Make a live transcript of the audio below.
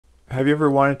Have you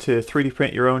ever wanted to 3D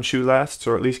print your own shoe lasts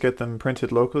or at least get them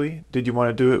printed locally? Did you want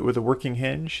to do it with a working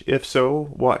hinge? If so,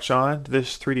 watch on.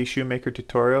 This 3D shoemaker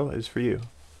tutorial is for you.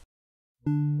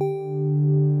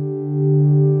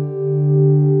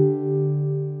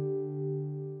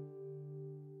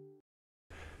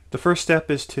 The first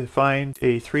step is to find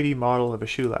a 3D model of a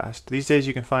shoe last. These days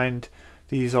you can find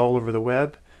these all over the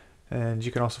web, and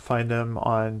you can also find them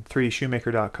on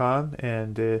 3dshoemaker.com.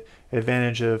 And the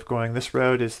advantage of going this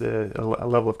route is a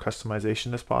level of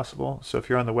customization that's possible. So if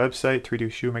you're on the website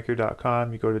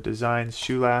 3dshoemaker.com, you go to Designs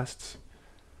Shoe Lasts,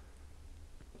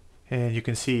 and you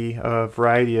can see a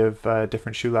variety of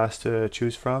different shoe lasts to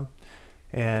choose from.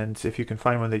 And if you can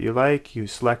find one that you like, you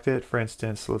select it. For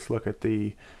instance, let's look at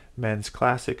the men's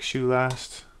classic shoe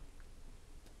last.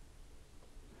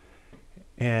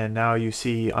 And now you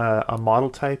see a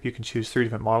model type. You can choose 3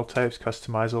 different model types: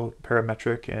 customizable,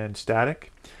 parametric, and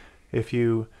static. If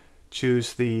you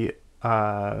choose the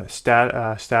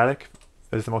static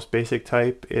as the most basic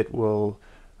type, it will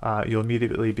you'll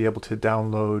immediately be able to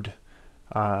download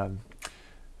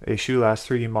a shoe last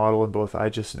 3D model in both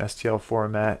IGES and STL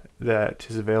format that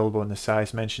is available in the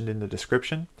size mentioned in the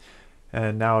description.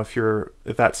 And now if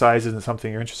that size isn't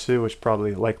something you're interested in, which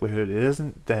probably likelihood it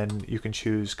isn't, then you can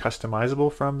choose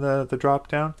customizable from the drop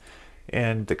down.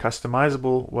 And the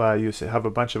customizable, well, you have a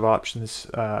bunch of options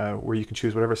where you can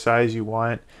choose whatever size you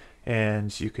want,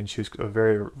 and you can choose a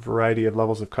variety of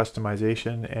levels of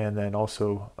customization, and then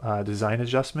also design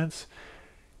adjustments.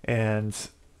 And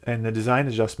in the design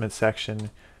adjustment section,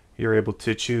 you're able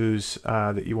to choose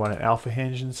that you want an alpha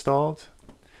hinge installed.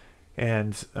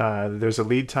 And there's a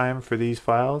lead time for these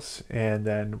files,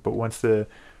 but once the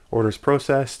order is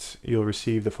processed, you'll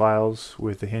receive the files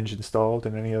with the hinge installed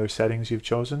and any other settings you've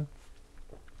chosen.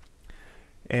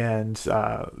 And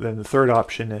then the third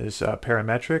option is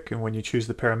parametric, and when you choose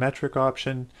the parametric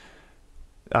option,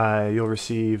 you'll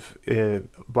receive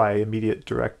by immediate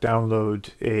direct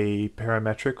download a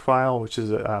parametric file, which is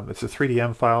it's a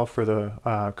 3DM file for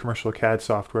the commercial CAD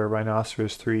software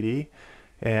Rhinoceros 3D,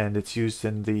 and it's used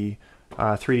in the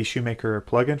 3D Shoemaker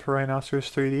plugin for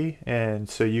Rhinoceros 3D. And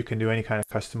so you can do any kind of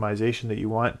customization that you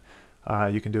want.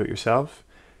 You can do it yourself.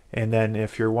 And then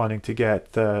if you're wanting to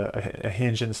get a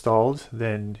hinge installed,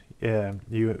 then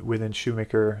you within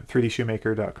Shoemaker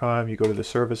 3dshoemaker.com, you go to the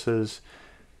services,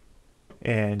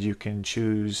 and you can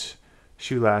choose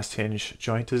shoe last hinge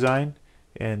joint design,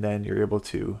 and then you're able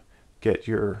to get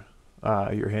your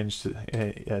hinge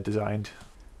designed.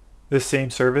 This same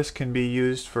service can be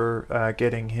used for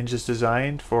getting hinges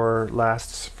designed for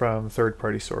lasts from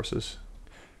third-party sources.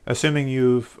 Assuming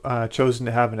you've chosen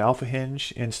to have an alpha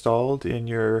hinge installed in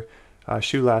your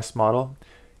shoe last model,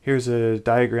 here's a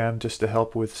diagram just to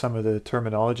help with some of the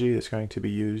terminology that's going to be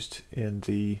used in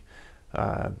the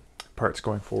parts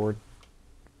going forward.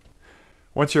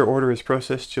 Once your order is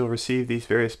processed, you'll receive these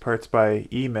various parts by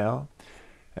email.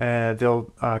 And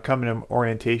they'll come in an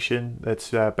orientation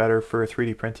that's better for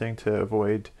 3D printing to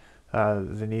avoid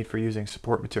the need for using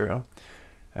support material.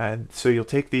 And so you'll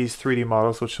take these 3D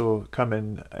models, which will come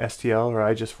in STL or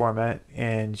IGES format,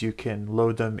 and you can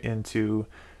load them into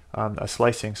a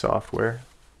slicing software.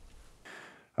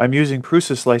 I'm using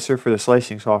Prusa Slicer for the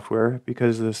slicing software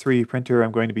because the 3D printer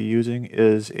I'm going to be using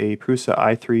is a Prusa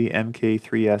i3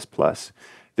 MK3S Plus.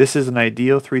 This is an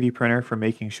ideal 3D printer for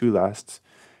making shoe lasts.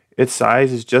 Its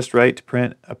size is just right to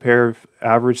print a pair of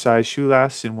average size shoe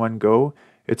lasts in one go.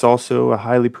 It's also a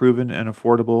highly proven and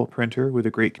affordable printer with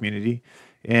a great community,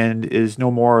 and is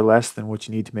no more or less than what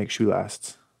you need to make shoe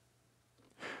lasts.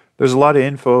 There's a lot of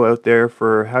info out there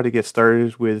for how to get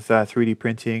started with 3D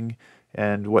printing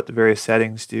and what the various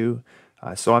settings do.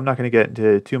 So I'm not going to get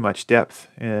into too much depth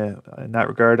in that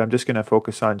regard. I'm just going to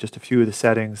focus on just a few of the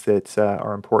settings that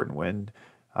are important when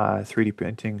 3D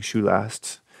printing shoe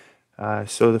lasts.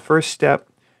 So the first step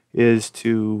is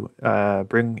to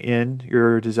bring in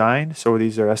your design. So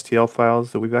these are STL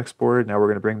files that we've exported. Now we're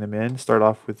going to bring them in. Start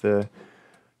off with the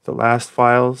last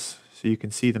files so you can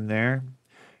see them there.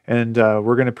 And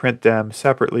we're going to print them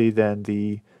separately than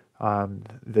the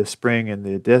spring and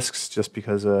the discs, just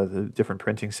because of the different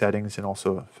printing settings and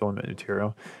also filament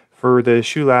material. For the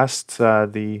shoe lasts,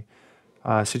 the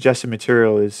suggested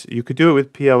material is, you could do it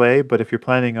with PLA, but if you're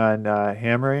planning on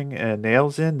hammering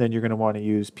nails in, then you're going to want to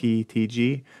use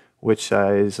PETG, which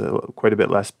is quite a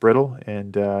bit less brittle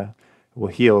and will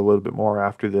heal a little bit more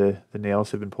after the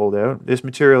nails have been pulled out. This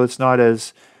material, it's not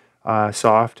as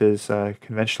soft as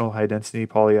conventional high-density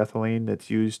polyethylene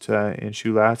that's used in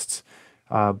shoe lasts,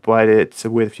 but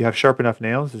if you have sharp enough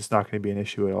nails, it's not going to be an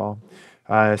issue at all.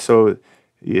 So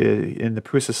In the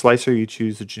Prusa slicer, you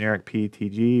choose the generic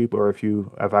PETG, or if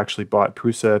you have actually bought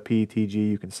Prusa PETG,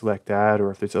 you can select that, or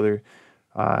if there's other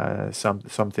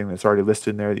something that's already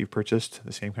listed in there that you've purchased,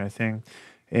 the same kind of thing.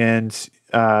 And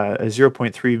a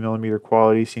 0.3 millimeter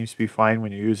quality seems to be fine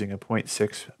when you're using a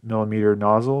 0.6 millimeter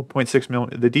nozzle.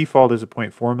 0.6 the default is a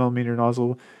 0.4 millimeter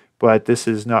nozzle, but this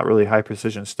is not really high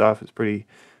precision stuff. It's pretty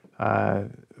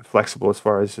flexible as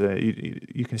far as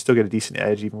you can still get a decent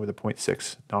edge even with a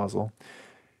 0.6 nozzle.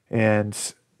 And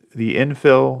the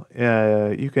infill,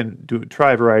 you can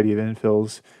try a variety of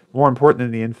infills. More important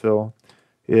than the infill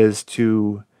is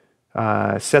to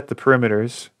set the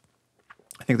perimeters.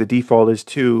 I think the default is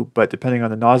 2, but depending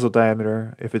on the nozzle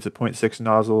diameter, if it's a 0.6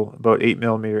 nozzle, about 8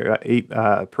 millimeter, 8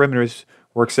 perimeters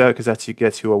works out, because that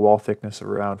gets you a wall thickness of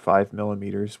around 5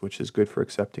 millimeters, which is good for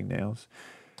accepting nails.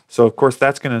 So of course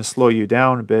that's going to slow you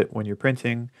down a bit when you're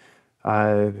printing,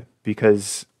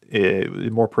 because the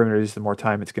more perimeters, the more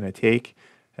time it's going to take.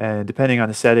 And depending on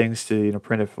the settings, to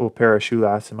print a full pair of shoe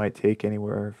lasts, it might take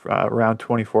anywhere around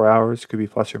 24 hours, could be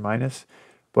plus or minus.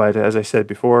 But as I said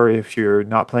before, if you're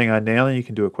not planning on nailing, you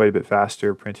can do it quite a bit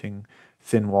faster printing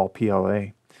thin wall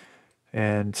PLA.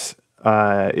 And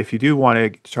if you do want to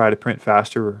try to print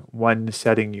faster, one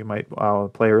setting you might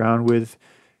play around with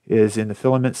is in the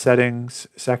filament settings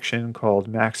section called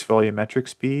max volumetric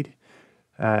speed.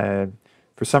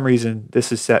 For some reason,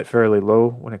 this is set fairly low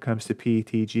when it comes to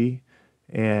PETG,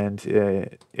 and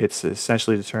it's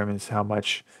essentially determines how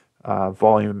much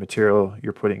volume of material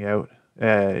you're putting out.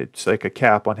 It's like a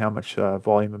cap on how much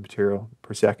volume of material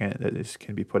per second that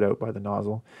can be put out by the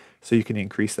nozzle, so you can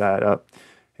increase that up.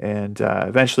 And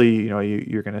eventually,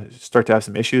 you're going to start to have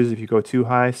some issues if you go too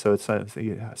high, so it's something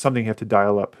you have to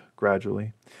dial up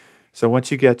gradually. So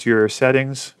once you get your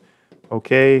settings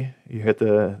okay, you hit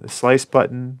the slice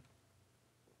button,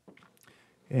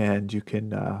 and you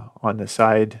can, on the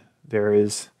side, there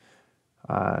is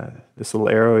this little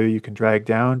arrow you can drag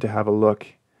down to have a look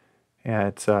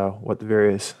at what the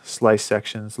various slice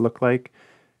sections look like.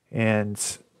 And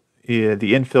the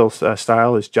infill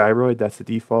style is gyroid. That's the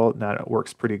default, and that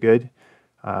works pretty good.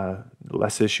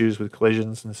 Less issues with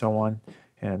collisions and so on,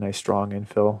 and a nice strong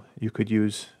infill. You could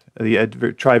use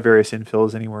try various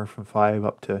infills anywhere from 5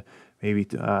 up to maybe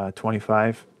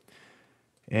 25.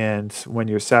 And when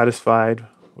you're satisfied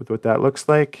with what that looks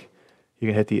like, you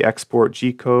can hit the export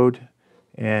G code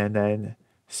and then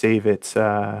save it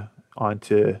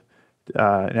onto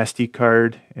an SD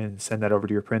card and send that over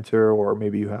to your printer, or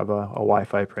maybe you have a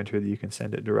Wi-Fi printer that you can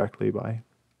send it directly by.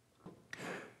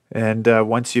 And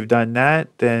once you've done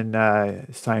that, then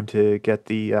it's time to get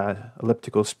the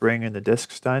elliptical spring and the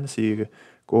discs done. So you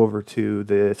go over to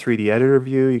the 3D editor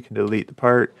view, you can delete the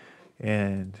part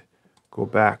and go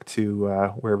back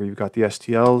to wherever you've got the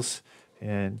STLs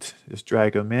and just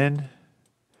drag them in.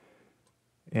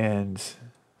 And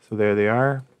so there they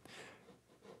are.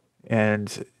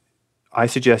 And I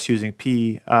suggest using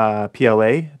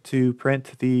PLA to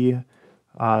print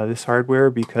this hardware,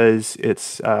 because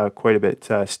it's quite a bit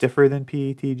stiffer than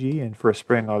PETG, and for a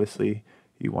spring, obviously,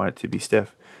 you want it to be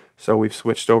stiff. So we've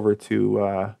switched over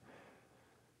to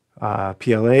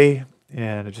PLA,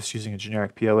 and I'm just using a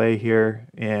generic PLA here,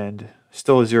 and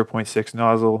still a 0.6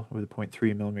 nozzle with a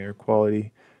 0.3 millimeter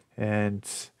quality. And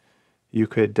you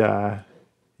could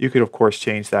of course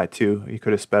change that too. You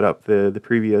could have sped up the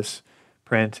previous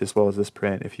print as well as this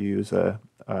print if you use a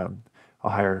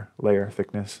higher layer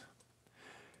thickness.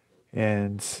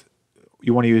 And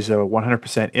you want to use a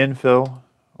 100% infill,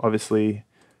 obviously,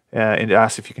 and it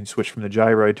asks if you can switch from the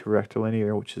gyroid to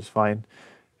rectilinear, which is fine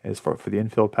as for the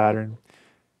infill pattern.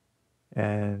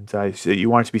 And so you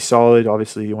want it to be solid.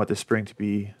 Obviously, you want the spring to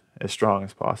be as strong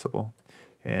as possible.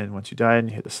 And once you're done,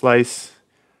 you hit the slice,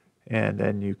 and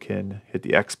then you can hit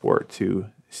the export to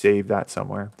save that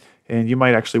somewhere. And you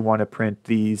might actually want to print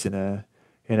these in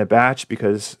a batch,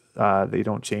 because they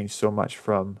don't change so much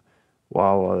from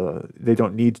they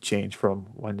don't need to change from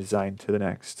one design to the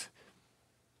next.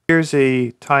 Here's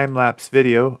a time-lapse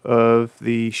video of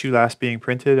the shoe last being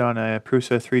printed on a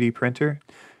Prusa 3D printer.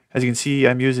 As you can see,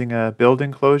 I'm using a build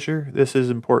enclosure. This is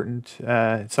important.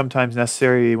 It's sometimes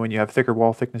necessary when you have thicker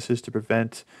wall thicknesses to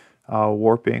prevent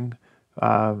warping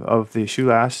of the shoe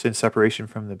last in separation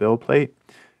from the build plate.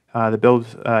 The build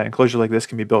enclosure like this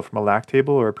can be built from a lac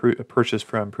table or purchased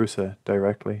from Prusa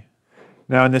directly.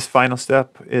 Now, in this final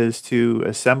step is to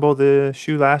assemble the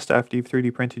shoe last after you've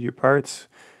 3D printed your parts.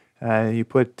 You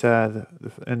put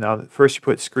first you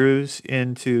put screws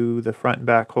into the front and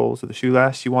back holes of the shoe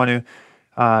last. You want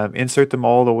to insert them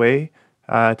all the way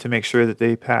to make sure that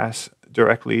they pass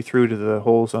directly through to the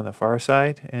holes on the far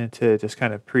side and to just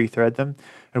kind of pre-thread them.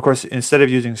 And of course, instead of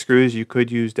using screws, you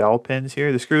could use dowel pins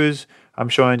here. The screws I'm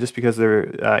showing just because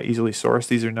they're easily sourced.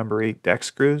 These are number 8 deck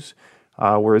screws,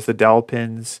 whereas the dowel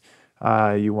pins,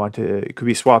 it could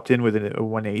be swapped in with a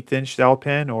 1/8 inch dowel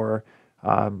pin, or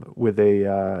with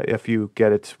if you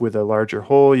get it with a larger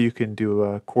hole, you can do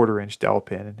a 1/4 inch dowel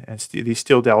pin. And these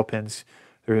steel dowel pins,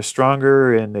 they're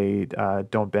stronger and they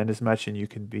don't bend as much, and you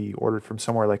can be ordered from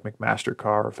somewhere like McMaster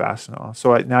Car or Fastenal.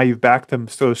 So now you've backed them,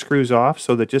 so screws off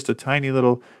so that just a tiny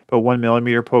little, about 1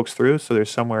 millimeter pokes through, so there's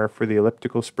somewhere for the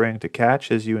elliptical spring to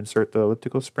catch as you insert the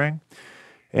elliptical spring.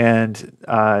 And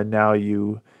now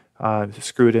you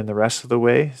screw it in the rest of the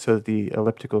way so that the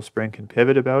elliptical spring can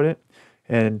pivot about it.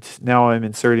 And now I'm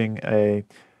inserting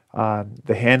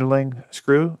the handling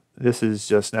screw. This is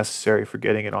just necessary for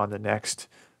getting it on the next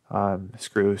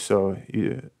screw. So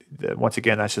once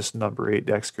again, that's just number 8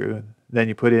 deck screw. Then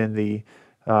you put in the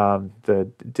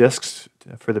discs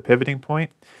for the pivoting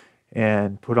point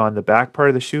and put on the back part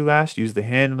of the shoe last. Use the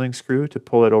handling screw to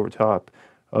pull it over top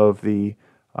of the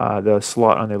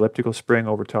slot on the elliptical spring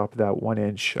over top of that 1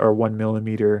 inch or 1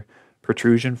 millimeter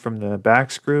protrusion from the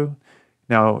back screw.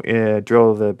 Now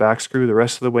drill the back screw the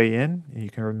rest of the way in. You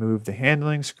can remove the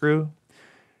handling screw,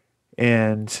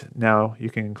 and now you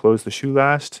can close the shoe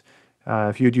last.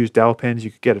 If you'd use dowel pins,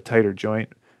 you could get a tighter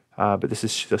joint, but this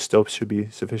is still should be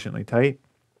sufficiently tight.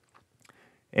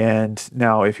 And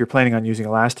now if you're planning on using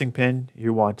a lasting pin,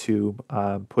 you want to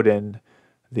put in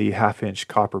the 1/2 inch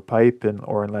copper pipe,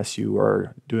 or unless you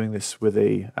are doing this with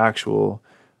a actual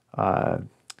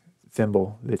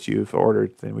thimble that you've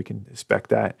ordered, then we can spec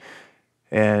that.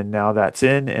 And now that's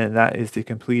in, and that is the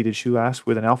completed shoe last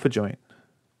with an alpha joint.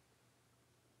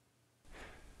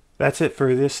 That's it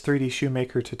for this 3D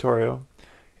Shoemaker tutorial.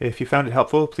 If you found it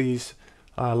helpful, please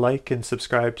like and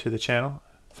subscribe to the channel.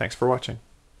 Thanks for watching.